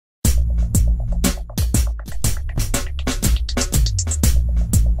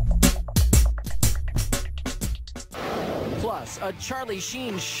a Charlie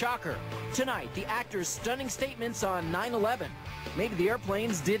Sheen shocker. Tonight, the actor's stunning statements on 9/11. Maybe the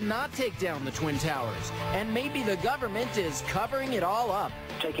airplanes did not take down the Twin Towers, and maybe the government is covering it all up.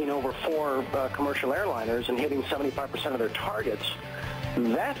 Taking over 4 commercial airliners and hitting 75% of their targets,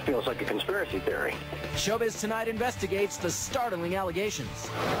 that feels like a conspiracy theory. Showbiz Tonight investigates the startling allegations.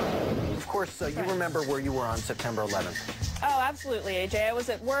 Of course, you remember where you were on September 11th. Oh, absolutely, AJ. I was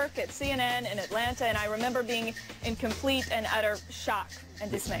at work at CNN in Atlanta, and I remember being in complete and utter shock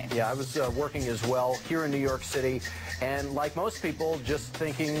and dismay. Yeah, I was working as well here in New York City, and like most people, just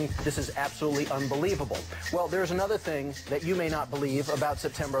thinking this is absolutely unbelievable. Well, there's another thing that you may not believe about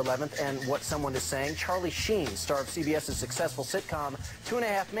September 11th and what someone is saying. Charlie Sheen, star of CBS's successful sitcom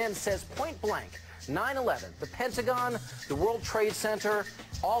 2.5 Men, says point blank, 9/11, the Pentagon, the World Trade Center,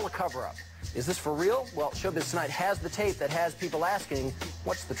 all a cover-up. Is this for real? Well, Showbiz Tonight has the tape that has people asking,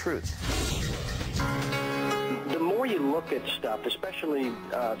 what's the truth? The more you look at stuff, especially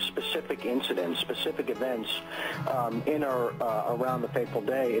specific incidents, specific events in or around the fateful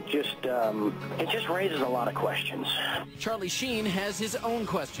day, it just raises a lot of questions. Charlie Sheen has his own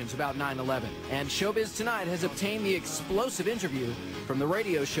questions about 9/11, and Showbiz Tonight has obtained the explosive interview from the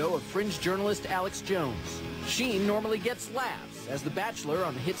radio show of fringe journalist Alex Jones. Sheen normally gets laughs as the Bachelor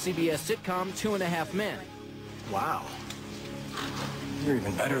on the hit CBS sitcom 2.5 Men. Wow. You're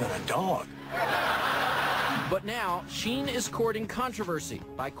even better than a dog. But now, Sheen is courting controversy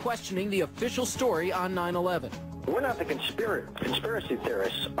by questioning the official story on 9/11. We're not the conspiracy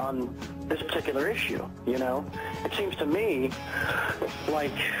theorists on this particular issue, you know? It seems to me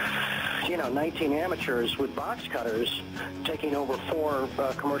like, 19 amateurs with box cutters taking over 4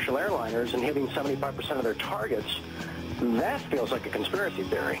 commercial airliners and hitting 75% of their targets. That feels like a conspiracy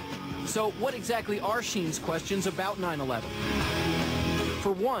theory. So what exactly are Sheen's questions about 9/11?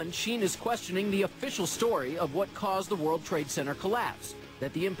 For one, Sheen is questioning the official story of what caused the World Trade Center collapse,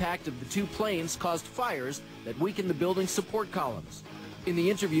 that the impact of the 2 planes caused fires that weakened the building's support columns. In the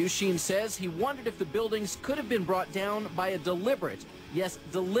interview, Sheen says he wondered if the buildings could have been brought down by a deliberate, yes,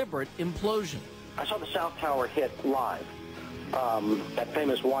 deliberate implosion. I saw the South Tower hit live. That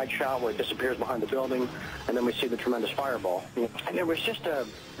famous wide shot where it disappears behind the building, and then we see the tremendous fireball. And there was just a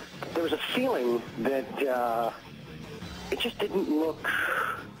feeling that it just didn't look,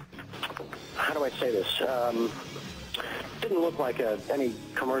 how do I say this? Didn't look like any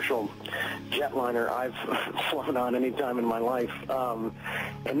commercial jetliner I've flown on any time in my life.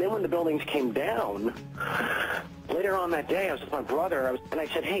 And then when the buildings came down, later on that day, I was with my brother, and I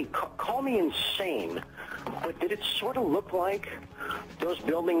said, hey, call me insane, but did it sort of look like those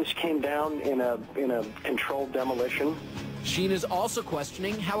buildings came down in a controlled demolition? Sheen is also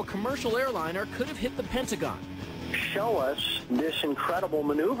questioning how a commercial airliner could have hit the Pentagon. Show us this incredible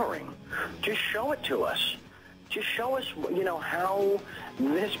maneuvering. Just show it to us. Just show us, how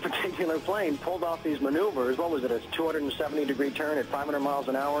this particular plane pulled off these maneuvers. What was it, a 270-degree turn at 500 miles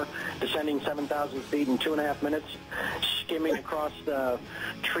an hour, descending 7,000 feet in 2.5 minutes, skimming across the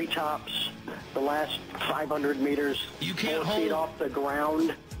treetops, the last 500 meters, 4 feet off the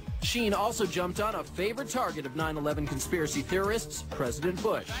ground. Sheen also jumped on a favorite target of 9/11 conspiracy theorists, President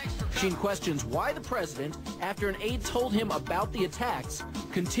Bush. Sheen questions why the president, after an aide told him about the attacks,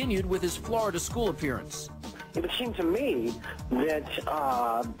 continued with his Florida school appearance. It would seem to me that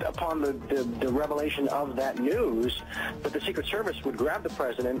upon the revelation of that news, that the Secret Service would grab the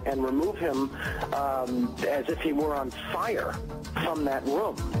president and remove him as if he were on fire from that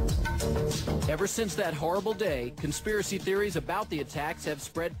room. Ever since that horrible day, conspiracy theories about the attacks have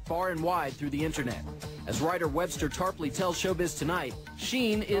spread far and wide through the internet. As writer Webster Tarpley tells Showbiz Tonight,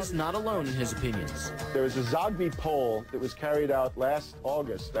 Sheen is not alone in his opinions. There was a Zogby poll that was carried out last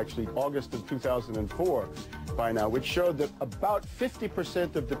August, actually August of 2004 by now, which showed that about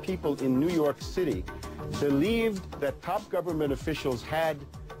 50% of the people in New York City believed that top government officials had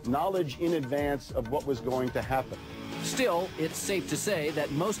knowledge in advance of what was going to happen. Still, it's safe to say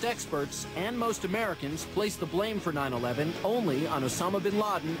that most experts and most Americans place the blame for 9/11 only on Osama bin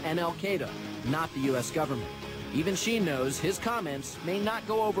Laden and Al-Qaeda, not the U.S. government. Even Sheen knows his comments may not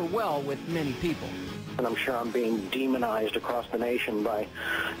go over well with many people. And I'm sure I'm being demonized across the nation by,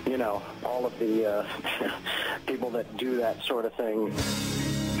 all of the people that do that sort of thing.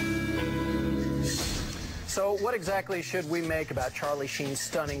 So what exactly should we make about Charlie Sheen's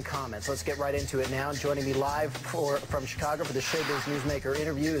stunning comments? Let's get right into it now. Joining me live from Chicago for the Showbiz Newsmaker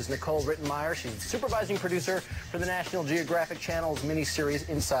interview is Nicole Rittenmeyer. She's the supervising producer for the National Geographic Channel's miniseries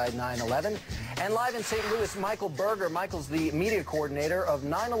Inside 9/11. And live in St. Louis, Michael Berger. Michael's the media coordinator of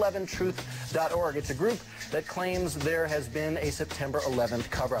 911truth.org. It's a group that claims there has been a September 11th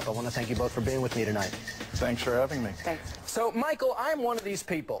cover-up. I want to thank you both for being with me tonight. Thanks for having me. Thanks. So, Michael, I'm one of these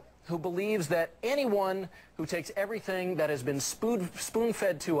people who believes that anyone who takes everything that has been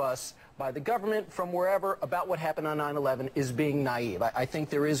spoon-fed to us by the government from wherever about what happened on 9/11 is being naive. I think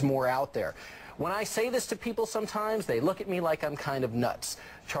there is more out there. When I say this to people sometimes, they look at me like I'm kind of nuts.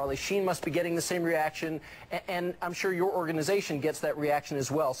 Charlie Sheen must be getting the same reaction, and I'm sure your organization gets that reaction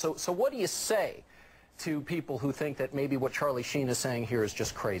as well. So what do you say to people who think that maybe what Charlie Sheen is saying here is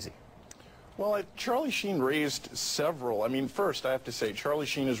just crazy? Well, Charlie Sheen raised several. I mean, first, I have to say, Charlie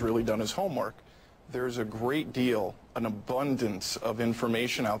Sheen has really done his homework. There's a great deal, an abundance of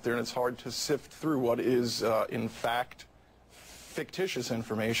information out there, and it's hard to sift through what is, in fact, fictitious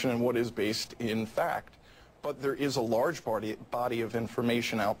information and what is based in fact. But there is a large body of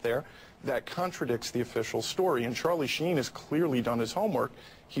information out there that contradicts the official story, and Charlie Sheen has clearly done his homework.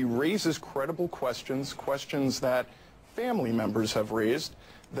 He raises credible questions, questions that family members have raised,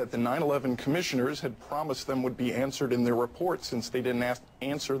 that the 9/11 commissioners had promised them would be answered in their report since they didn't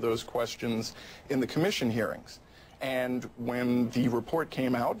answer those questions in the commission hearings. And when the report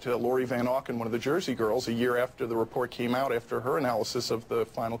came out, Lori Van Auken, one of the Jersey girls, a year after the report came out, after her analysis of the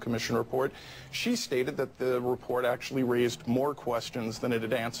final commission report, she stated that the report actually raised more questions than it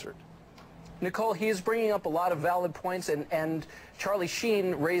had answered. Nicole, he is bringing up a lot of valid points, and Charlie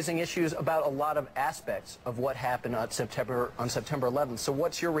Sheen raising issues about a lot of aspects of what happened on September 11th. So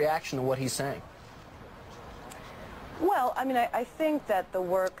what's your reaction to what he's saying? Well, I mean, I think that the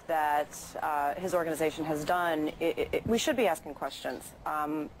work that his organization has done, we should be asking questions.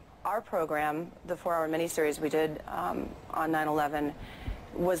 Our program, the 4-hour miniseries we did on 9/11,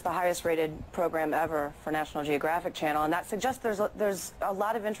 was the highest rated program ever for National Geographic Channel, and that suggests there's a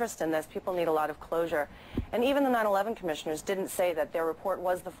lot of interest in this. People need a lot of closure. And even the 9/11 commissioners didn't say that their report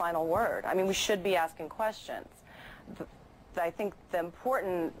was the final word. I mean, we should be asking questions. I think the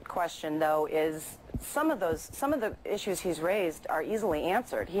important question, though, is some of the issues he's raised are easily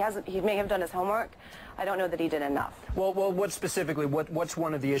answered. He may have done his homework. I don't know that he did enough. Well, what specifically, what's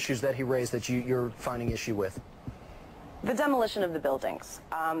one of the issues that he raised that you're finding issue with? The demolition of the buildings,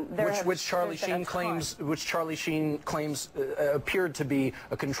 which Charlie Sheen claims appeared to be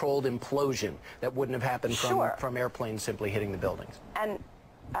a controlled implosion that wouldn't have happened from airplanes simply hitting the buildings. And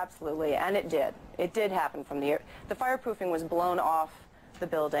absolutely, and it did. It did happen from the air. The fireproofing was blown off the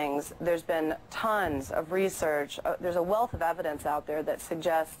buildings. There's been tons of research. There's a wealth of evidence out there that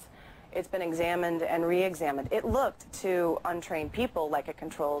suggests it's been examined and re-examined. It looked to untrained people like a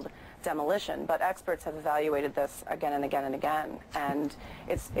controlled demolition, but experts have evaluated this again and again and again, and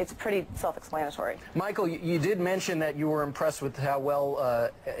it's pretty self-explanatory. Michael, you did mention that you were impressed with how well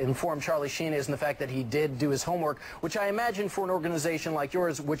informed Charlie Sheen is and the fact that he did do his homework, which I imagine for an organization like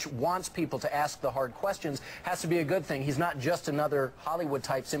yours, which wants people to ask the hard questions, has to be a good thing. He's not just another Hollywood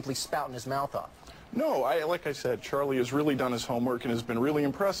type simply spouting his mouth off. No, like I said, Charlie has really done his homework and has been really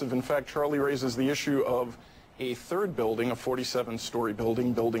impressive. In fact, Charlie raises the issue of a third building, a 47-story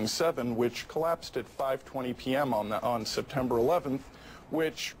building, Building 7, which collapsed at 5:20 p.m. on September 11th,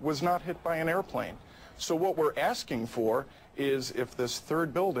 which was not hit by an airplane. So what we're asking for is if this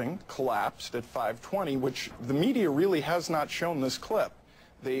third building collapsed at 5:20, which the media really has not shown this clip.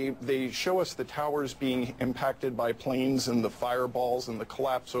 They show us the towers being impacted by planes and the fireballs and the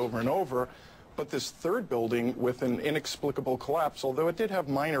collapse over and over. But this third building with an inexplicable collapse, although it did have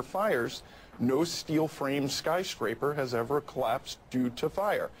minor fires, no steel frame skyscraper has ever collapsed due to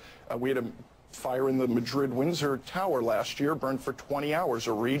fire. We had a fire in the Madrid-Windsor Tower last year, burned for 20 hours,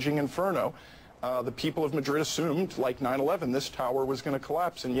 a raging inferno. The people of Madrid assumed, like 9/11, this tower was going to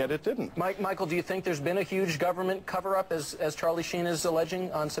collapse, and yet it didn't. Michael, do you think there's been a huge government cover-up, as Charlie Sheen is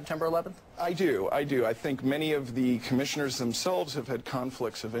alleging, on September 11th? I do. I think many of the commissioners themselves have had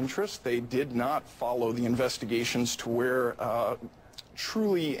conflicts of interest. They did not follow the investigations to where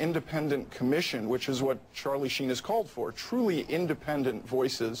truly independent commission, which is what Charlie Sheen has called for, truly independent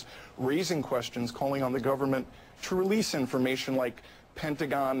voices raising questions, calling on the government to release information like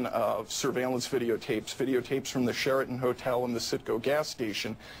Pentagon surveillance videotapes from the Sheraton Hotel and the Citgo gas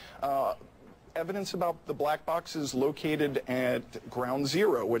station. evidence about the black boxes located at Ground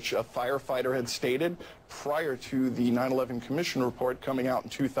Zero, which a firefighter had stated prior to the 9/11 Commission report coming out in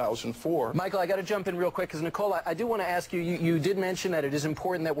 2004. Michael, I got to jump in real quick because, Nicole, I do want to ask you, you did mention that it is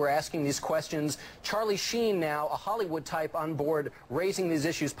important that we're asking these questions. Charlie Sheen now, a Hollywood type on board, raising these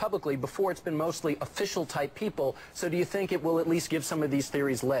issues publicly. Before, it's been mostly official type people. So do you think it will at least give some of these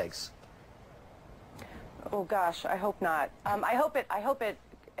theories legs? Oh gosh, I hope not. I hope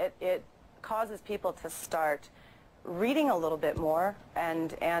it causes people to start reading a little bit more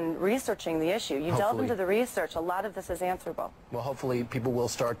and researching the issue. You delve into the research, a lot of this is answerable. Well, hopefully people will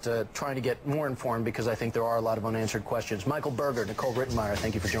start trying to get more informed, because I think there are a lot of unanswered questions. Michael Berger, Nicole Rittenmeyer,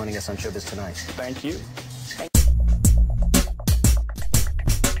 thank you for joining us on Showbiz Tonight. Thank you.